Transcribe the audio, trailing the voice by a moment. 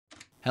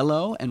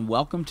Hello and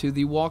welcome to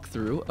the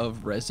walkthrough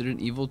of Resident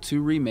Evil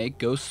 2 Remake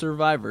Ghost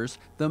Survivors,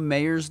 the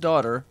Mayor's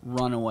Daughter,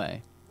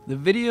 Runaway. The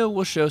video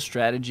will show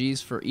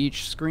strategies for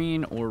each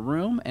screen or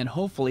room, and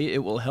hopefully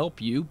it will help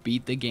you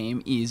beat the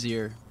game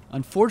easier.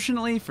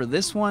 Unfortunately for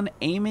this one,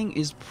 aiming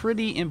is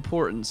pretty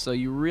important, so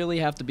you really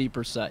have to be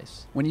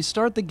precise. When you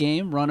start the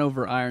game, run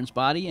over Iron's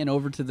body and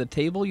over to the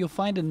table, you'll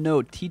find a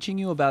note teaching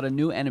you about a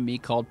new enemy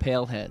called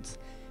Paleheads.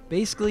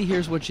 Basically,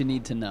 here's what you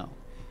need to know.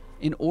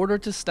 In order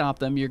to stop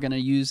them, you're going to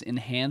use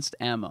enhanced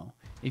ammo.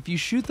 If you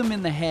shoot them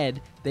in the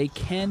head, they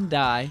can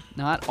die,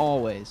 not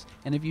always.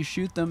 And if you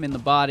shoot them in the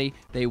body,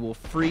 they will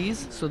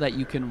freeze so that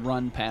you can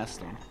run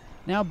past them.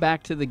 Now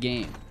back to the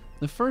game.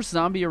 The first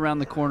zombie around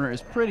the corner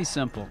is pretty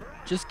simple.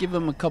 Just give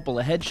him a couple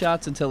of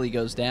headshots until he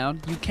goes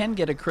down. You can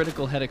get a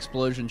critical head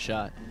explosion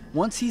shot.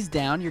 Once he's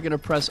down, you're going to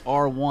press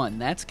R1.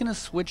 That's going to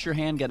switch your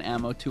handgun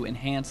ammo to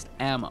enhanced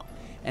ammo.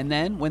 And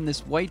then when this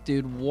white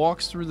dude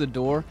walks through the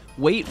door,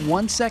 wait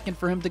 1 second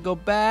for him to go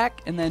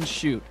back and then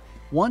shoot.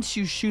 Once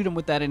you shoot him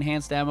with that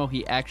enhanced ammo,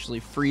 he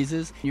actually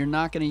freezes. You're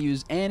not going to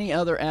use any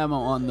other ammo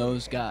on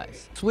those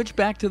guys. Switch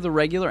back to the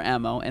regular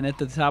ammo, and at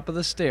the top of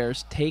the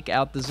stairs, take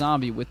out the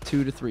zombie with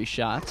 2 to 3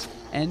 shots.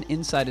 And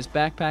inside his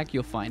backpack,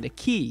 you'll find a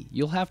key.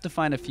 You'll have to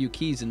find a few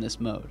keys in this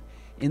mode.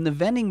 In the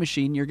vending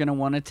machine, you're going to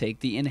want to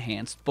take the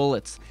enhanced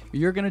bullets.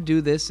 You're going to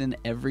do this in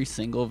every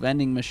single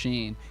vending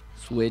machine.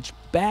 Switch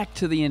back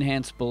to the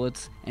enhanced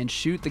bullets and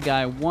shoot the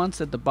guy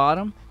once at the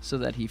bottom so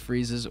that he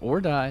freezes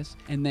or dies,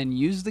 and then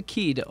use the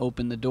key to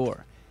open the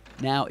door.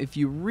 Now, if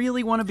you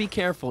really want to be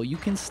careful, you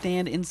can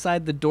stand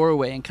inside the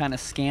doorway and kind of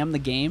scam the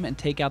game and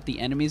take out the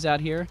enemies out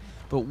here,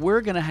 but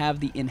we're going to have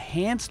the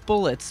enhanced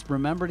bullets.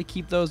 Remember to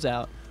keep those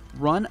out.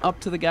 Run up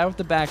to the guy with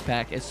the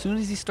backpack. As soon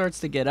as he starts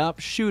to get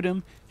up, shoot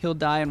him. He'll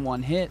die in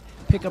one hit.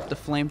 Pick up the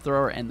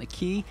flamethrower and the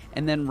key,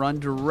 and then run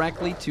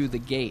directly to the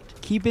gate.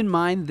 Keep in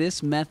mind,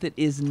 this method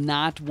is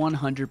not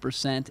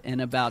 100%,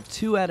 and about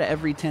 2 out of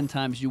every 10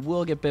 times you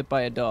will get bit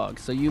by a dog,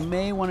 so you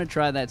may want to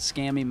try that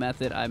scammy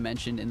method I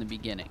mentioned in the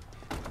beginning.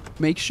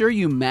 Make sure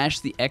you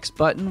mash the X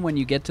button when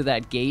you get to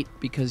that gate,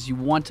 because you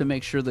want to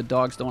make sure the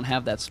dogs don't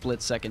have that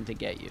split second to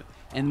get you.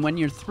 And when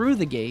you're through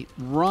the gate,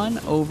 run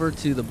over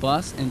to the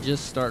bus and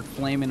just start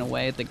flaming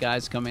away at the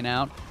guys coming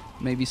out.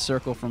 Maybe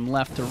circle from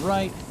left to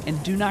right,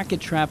 and do not get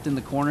trapped in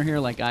the corner here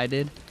like I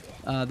did.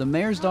 The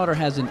Mayor's Daughter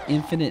has an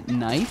infinite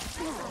knife,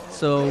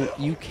 so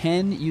you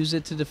can use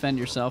it to defend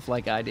yourself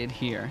like I did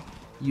here.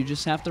 You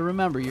just have to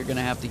remember you're going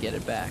to have to get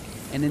it back.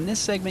 And in this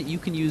segment, you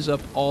can use up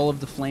all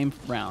of the flame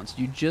rounds.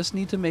 You just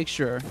need to make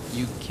sure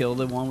you kill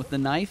the one with the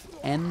knife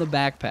and the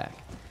backpack.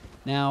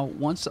 Now,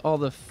 once all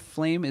the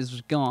flame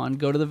is gone,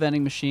 go to the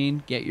vending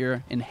machine, get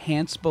your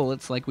enhanced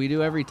bullets like we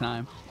do every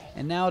time,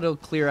 and now it'll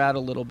clear out a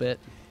little bit,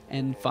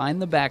 and find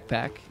the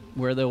backpack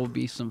where there will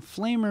be some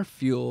flamer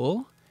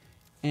fuel,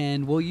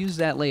 and we'll use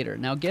that later.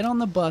 Now get on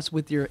the bus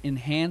with your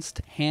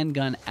enhanced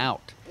handgun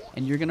out,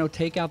 and you're going to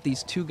take out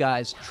these 2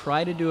 guys.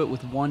 Try to do it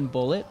with 1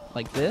 bullet,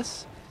 like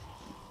this.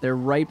 They're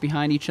right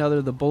behind each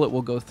other. The bullet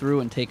will go through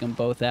and take them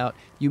both out.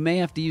 You may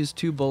have to use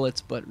 2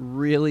 bullets, but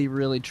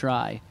really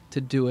try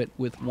to do it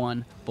with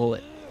 1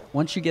 bullet.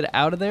 Once you get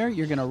out of there,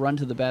 you're going to run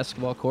to the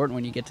basketball court, and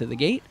when you get to the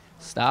gate,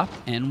 stop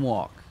and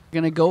walk.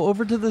 You're going to go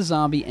over to the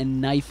zombie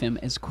and knife him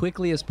as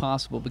quickly as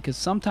possible, because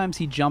sometimes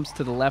he jumps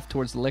to the left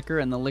towards the liquor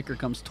and the liquor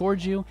comes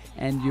towards you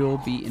and you'll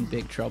be in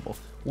big trouble.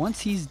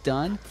 Once he's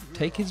done,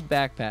 take his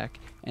backpack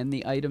and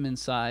the item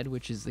inside,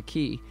 which is the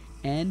key,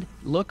 and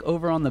look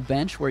over on the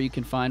bench where you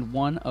can find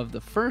one of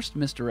the first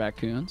Mr.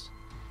 Raccoons.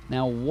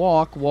 Now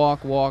walk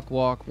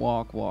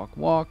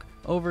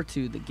over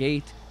to the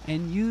gate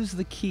and use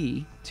the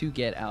key to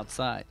get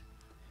outside.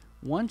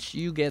 Once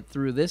you get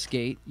through this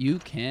gate, you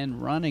can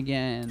run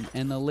again,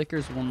 and the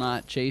lickers will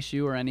not chase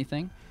you or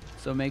anything,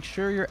 so make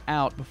sure you're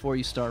out before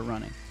you start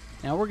running.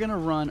 Now we're going to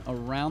run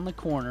around the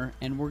corner,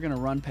 and we're going to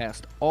run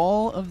past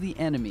all of the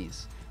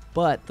enemies,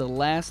 but the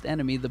last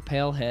enemy, the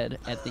Palehead,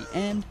 at the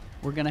end,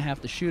 we're going to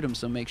have to shoot him,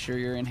 so make sure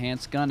your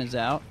enhanced gun is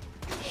out.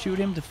 Shoot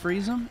him to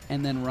freeze him,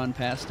 and then run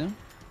past him.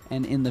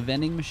 And in the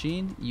vending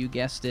machine, you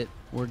guessed it,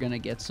 we're going to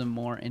get some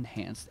more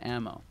enhanced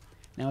ammo.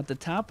 Now at the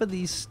top of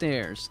these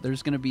stairs,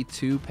 there's going to be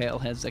 2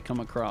 Paleheads that come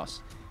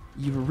across.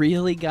 You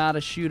really got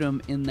to shoot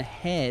them in the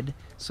head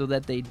so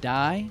that they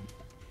die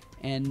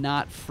and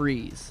not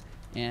freeze.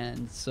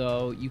 And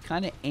so you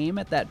kind of aim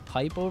at that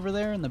pipe over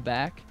there in the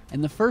back,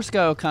 and the first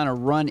guy will kind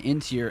of run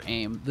into your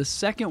aim. The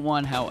second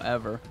one,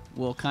 however,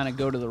 will kind of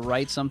go to the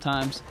right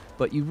sometimes,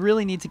 but you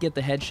really need to get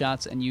the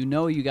headshots, and you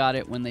know you got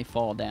it when they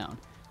fall down.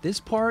 This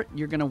part,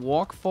 you're going to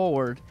walk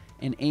forward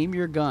and aim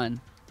your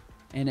gun,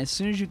 and as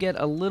soon as you get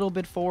a little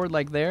bit forward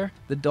like there,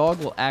 the dog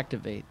will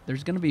activate.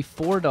 There's going to be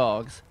 4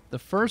 dogs. The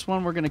first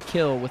one we're going to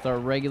kill with our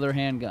regular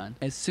handgun.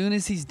 As soon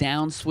as he's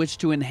down, switch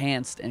to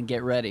enhanced and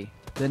get ready.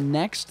 The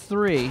next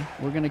 3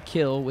 we're going to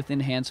kill with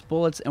enhanced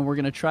bullets, and we're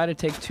going to try to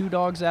take 2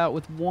 dogs out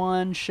with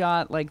 1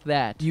 shot like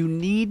that. You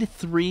need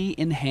 3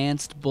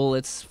 enhanced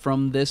bullets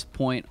from this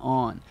point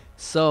on.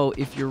 So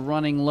if you're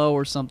running low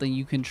or something,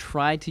 you can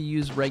try to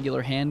use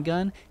regular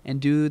handgun and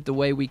do it the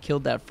way we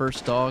killed that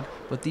first dog,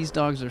 but these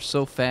dogs are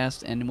so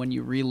fast, and when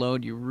you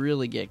reload you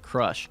really get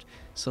crushed.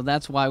 So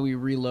that's why we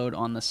reload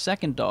on the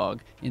second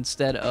dog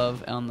instead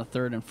of on the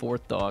third and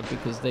fourth dog,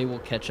 because they will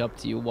catch up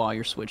to you while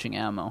you're switching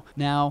ammo.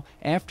 Now,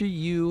 after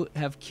you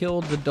have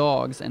killed the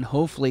dogs and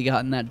hopefully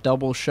gotten that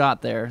double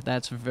shot there,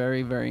 that's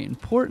very, very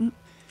important,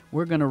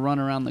 we're going to run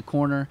around the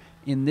corner.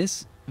 In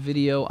this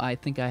video, I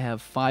think I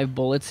have 5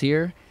 bullets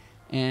here,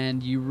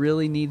 and you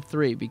really need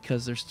 3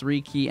 because there's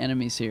 3 key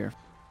enemies here.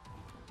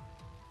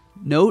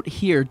 Note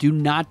here, do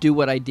not do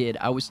what I did.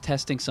 I was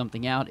testing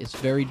something out. It's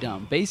very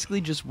dumb. Basically,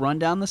 just run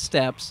down the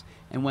steps,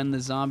 and when the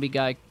zombie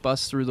guy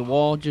busts through the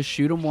wall, just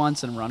shoot him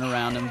once and run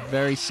around him.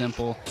 Very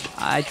simple.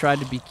 I tried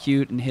to be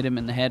cute and hit him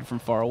in the head from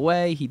far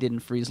away. He didn't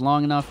freeze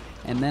long enough,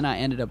 and then I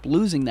ended up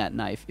losing that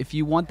knife. If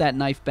you want that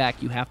knife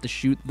back, you have to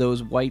shoot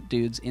those white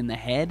dudes in the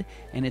head,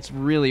 and it's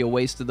really a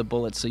waste of the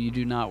bullets, so you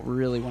do not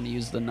really want to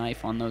use the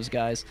knife on those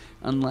guys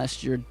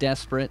unless you're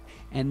desperate.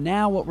 And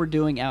now what we're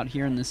doing out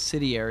here in the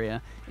city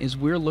area is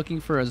we're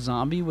looking for a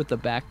zombie with a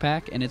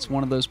backpack, and it's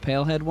one of those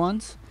palehead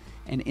ones.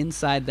 And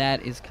inside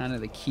that is kind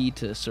of the key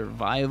to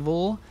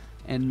survival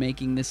and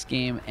making this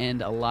game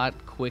end a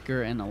lot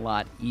quicker and a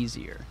lot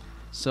easier.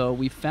 So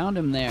we found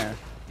him there,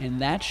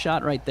 and that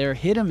shot right there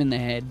hit him in the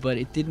head, but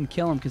it didn't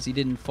kill him because he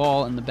didn't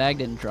fall and the bag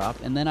didn't drop.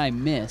 And then I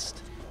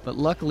missed, but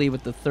luckily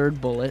with the third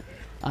bullet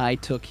I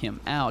took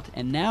him out,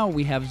 and now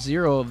we have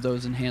 0 of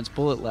those enhanced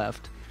bullet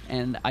left,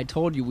 and I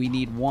told you we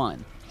need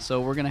 1.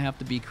 So we're gonna have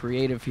to be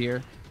creative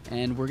here.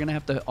 And we're going to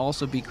have to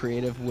also be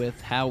creative with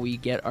how we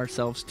get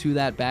ourselves to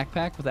that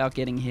backpack without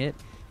getting hit.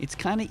 It's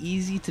kind of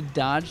easy to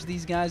dodge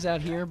these guys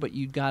out here, but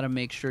you got to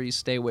make sure you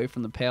stay away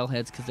from the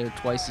paleheads because they're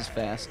twice as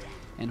fast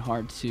and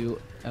hard to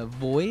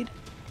avoid.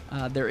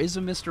 There is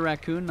a Mr.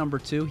 Raccoon, number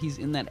 2. He's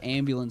in that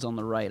ambulance on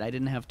the right. I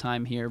didn't have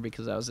time here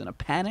because I was in a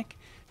panic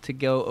to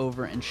go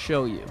over and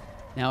show you.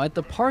 Now at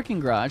the parking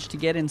garage, to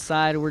get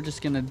inside, we're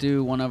just going to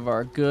do one of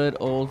our good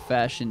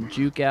old-fashioned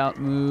juke out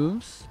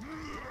moves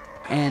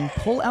and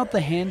pull out the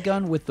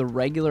handgun with the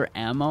regular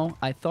ammo.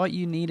 I thought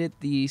you needed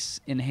the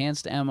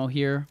enhanced ammo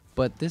here,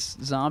 but this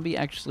zombie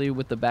actually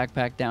with the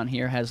backpack down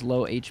here has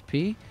low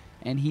HP,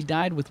 and he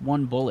died with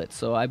 1 bullet,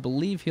 so I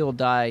believe he'll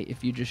die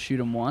if you just shoot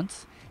him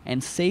once.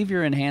 And save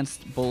your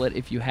enhanced bullet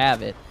if you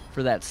have it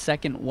for that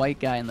second white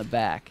guy in the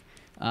back.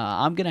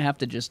 I'm going to have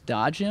to just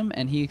dodge him,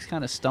 and he's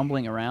kind of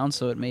stumbling around,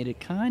 so it made it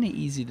kind of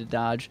easy to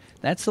dodge.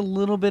 That's a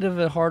little bit of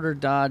a harder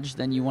dodge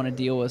than you want to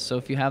deal with, so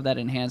if you have that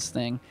enhanced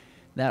thing,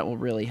 that will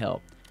really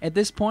help. At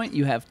this point,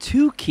 you have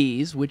 2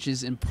 keys, which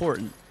is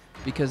important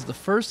because the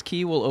first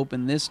key will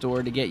open this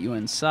door to get you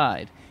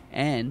inside.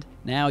 And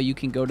now you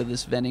can go to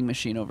this vending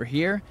machine over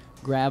here,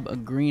 grab a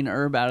green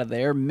herb out of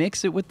there,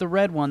 mix it with the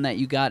red one that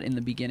you got in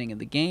the beginning of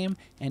the game,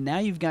 and now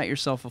you've got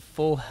yourself a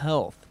full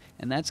health.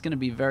 And that's going to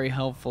be very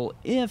helpful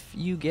if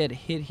you get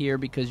hit here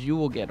because you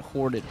will get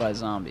hoarded by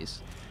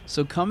zombies.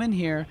 So come in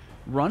here,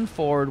 run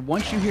forward.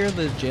 Once you hear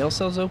the jail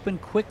cells open,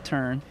 quick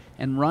turn,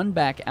 and run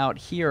back out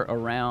here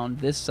around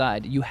this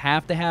side. You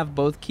have to have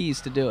both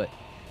keys to do it.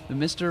 The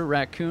Mr.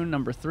 Raccoon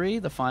number 3,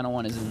 the final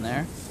one, is in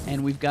there.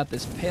 And we've got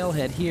this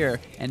palehead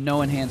here and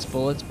no enhanced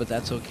bullets, but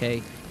that's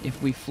okay.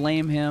 If we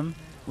flame him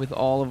with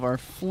all of our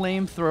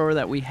flamethrower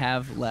that we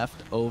have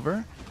left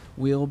over,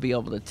 we'll be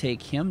able to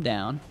take him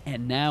down.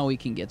 And now we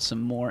can get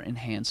some more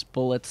enhanced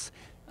bullets.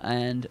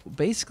 And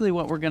basically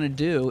what we're going to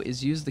do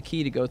is use the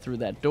key to go through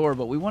that door,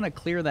 but we want to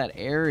clear that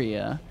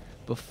area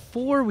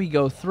before we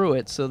go through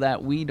it so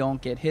that we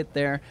don't get hit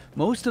there.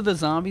 Most of the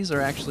zombies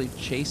are actually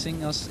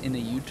chasing us in a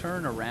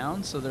U-turn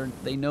around, so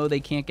they know they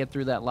can't get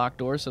through that locked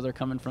door, so they're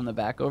coming from the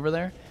back over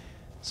there.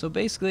 So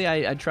basically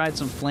I tried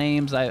some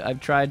flames,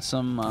 I've tried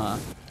some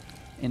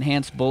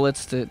enhanced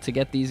bullets to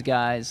get these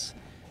guys,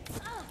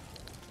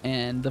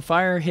 and the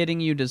fire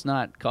hitting you does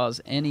not cause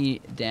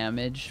any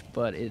damage,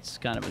 but it's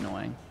kind of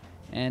annoying.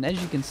 And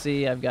as you can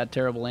see, I've got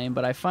terrible aim,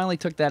 but I finally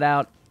took that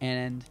out.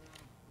 And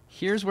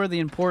here's where the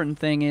important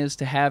thing is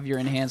to have your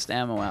enhanced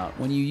ammo out.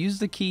 When you use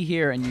the key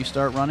here and you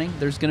start running,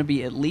 there's going to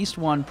be at least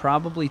 1,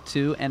 probably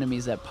 2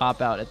 enemies that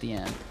pop out at the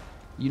end.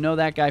 You know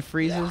that guy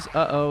freezes?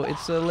 Uh-oh,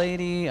 it's a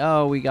lady.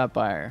 Oh, we got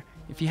by her.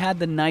 If you had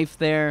the knife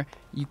there,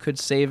 you could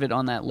save it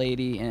on that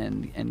lady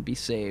and be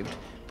saved.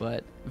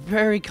 But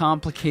very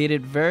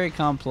complicated, very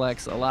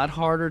complex, a lot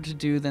harder to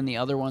do than the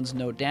other ones,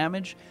 no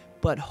damage.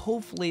 But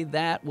hopefully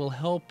that will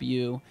help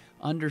you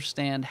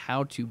understand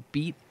how to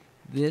beat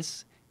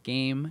this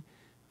game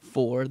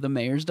for the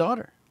mayor's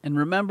daughter. And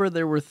remember,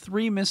 there were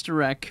 3 Mr.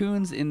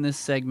 Raccoons in this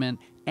segment,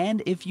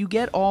 and if you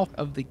get all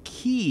of the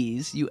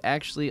keys, you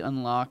actually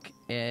unlock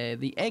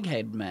the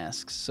egghead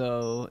masks.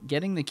 So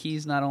getting the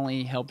keys not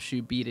only helps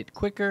you beat it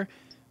quicker,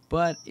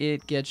 but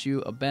it gets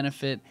you a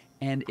benefit.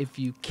 And if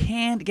you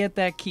can't get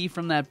that key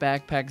from that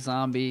backpack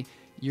zombie,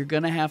 you're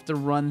gonna have to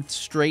run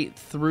straight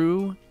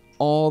through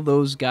all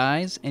those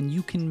guys, and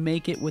you can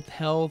make it with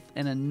health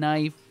and a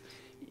knife,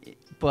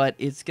 but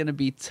it's gonna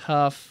be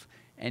tough.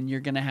 and you're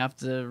going to have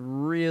to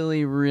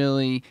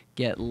really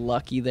get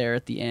lucky there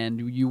at the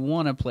end. You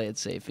want to play it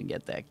safe and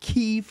get that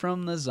key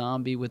from the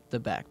zombie with the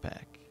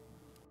backpack.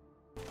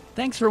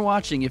 Thanks for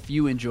watching. If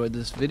you enjoyed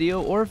this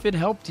video or if it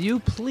helped you,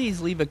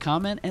 please leave a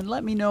comment and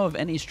let me know of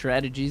any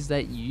strategies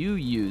that you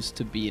use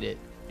to beat it.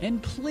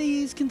 And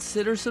please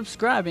consider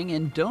subscribing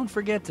and don't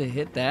forget to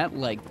hit that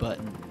like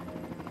button.